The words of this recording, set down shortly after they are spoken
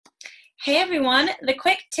Hey everyone, the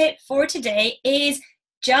quick tip for today is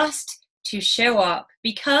just to show up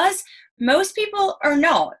because most people are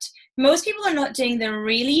not. Most people are not doing the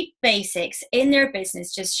really basics in their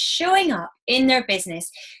business, just showing up in their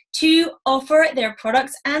business to offer their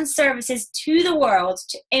products and services to the world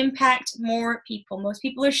to impact more people. Most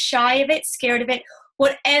people are shy of it, scared of it,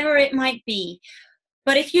 whatever it might be.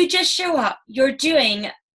 But if you just show up, you're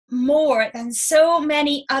doing more than so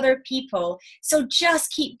many other people. So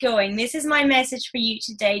just keep going. This is my message for you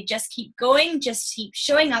today. Just keep going. Just keep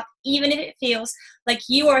showing up, even if it feels like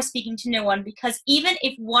you are speaking to no one. Because even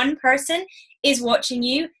if one person is watching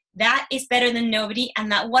you, that is better than nobody.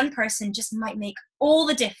 And that one person just might make all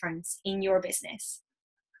the difference in your business.